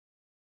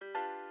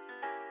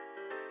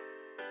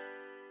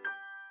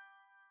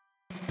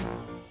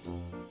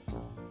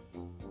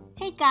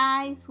Hey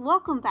guys,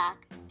 welcome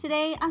back.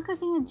 Today I'm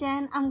cooking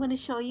again. I'm going to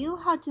show you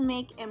how to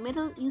make a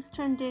Middle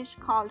Eastern dish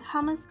called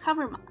Hummus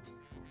Kawarma.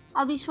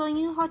 I'll be showing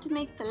you how to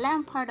make the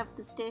lamb part of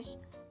this dish.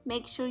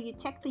 Make sure you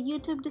check the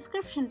YouTube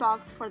description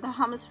box for the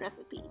hummus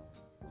recipe.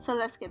 So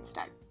let's get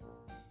started.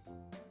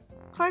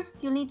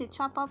 First, you'll need to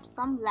chop up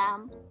some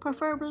lamb.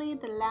 Preferably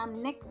the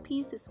lamb neck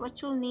piece is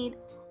what you'll need.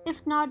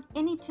 If not,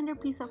 any tender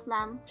piece of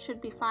lamb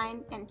should be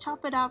fine, and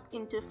chop it up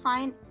into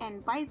fine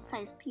and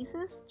bite-sized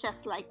pieces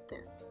just like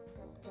this.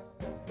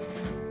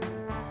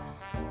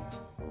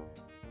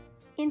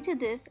 Into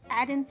this,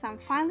 add in some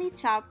finely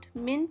chopped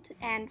mint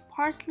and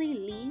parsley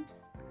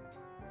leaves,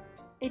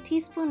 a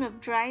teaspoon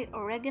of dry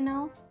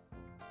oregano,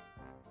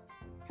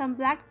 some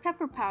black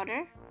pepper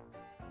powder,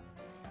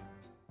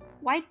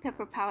 white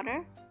pepper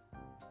powder,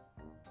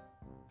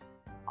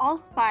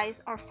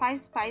 allspice or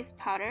 5-spice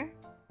powder,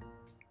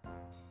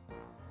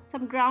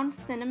 some ground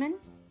cinnamon,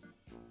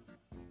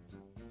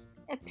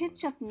 a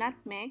pinch of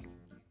nutmeg,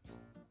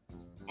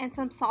 and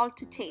some salt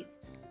to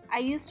taste. I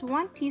used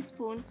 1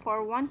 teaspoon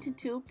for 1 to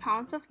 2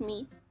 pounds of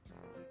meat.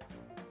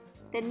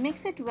 Then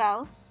mix it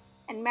well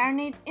and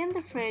marinate in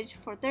the fridge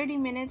for 30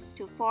 minutes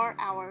to 4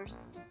 hours.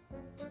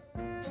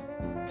 In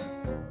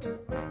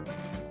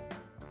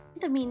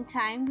the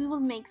meantime, we will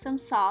make some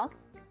sauce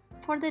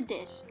for the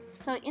dish.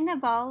 So in a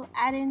bowl,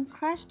 add in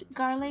crushed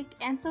garlic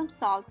and some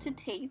salt to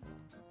taste.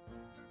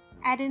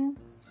 Add in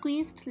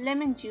squeezed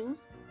lemon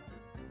juice,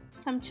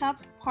 some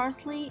chopped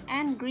parsley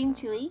and green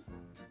chili.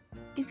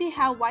 If you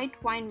have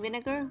white wine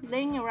vinegar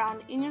laying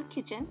around in your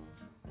kitchen,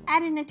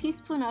 add in a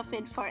teaspoon of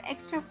it for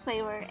extra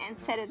flavor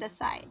and set it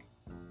aside.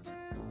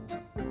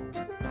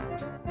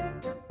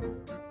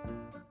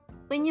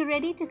 When you're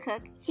ready to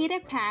cook, heat a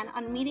pan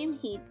on medium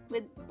heat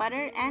with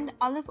butter and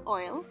olive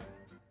oil.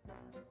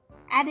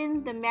 Add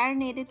in the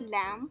marinated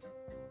lamb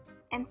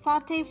and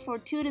saute for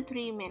 2 to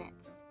 3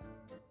 minutes.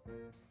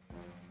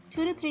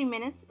 2 to 3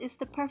 minutes is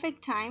the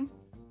perfect time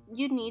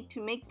you need to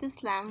make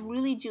this lamb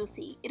really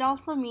juicy. It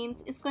also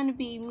means it's going to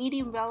be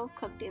medium well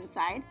cooked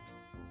inside,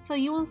 so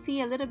you will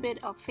see a little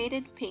bit of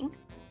faded pink,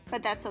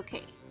 but that's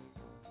okay.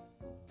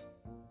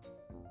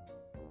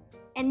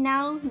 And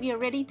now we are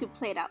ready to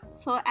plate up.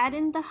 So add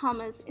in the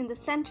hummus in the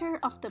center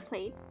of the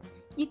plate.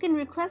 You can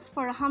request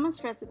for a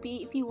hummus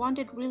recipe if you want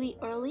it really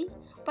early,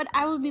 but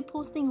I will be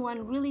posting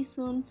one really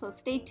soon, so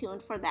stay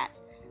tuned for that.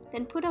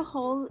 Then put a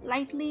hole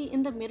lightly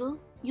in the middle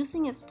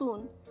using a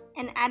spoon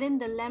and add in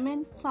the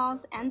lemon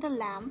sauce and the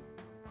lamb.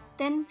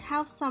 Then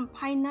have some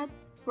pine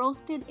nuts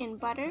roasted in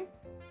butter,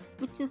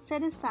 which is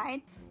set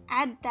aside.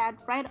 Add that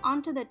right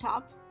onto the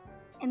top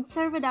and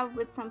serve it up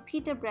with some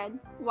pita bread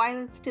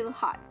while it's still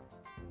hot.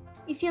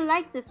 If you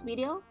like this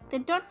video,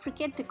 then don't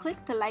forget to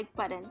click the like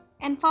button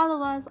and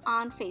follow us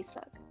on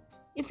Facebook.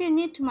 If you're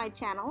new to my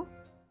channel,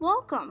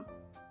 welcome!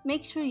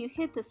 Make sure you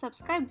hit the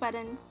subscribe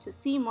button to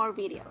see more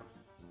videos.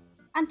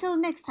 Until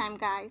next time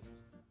guys,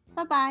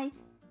 bye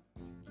bye!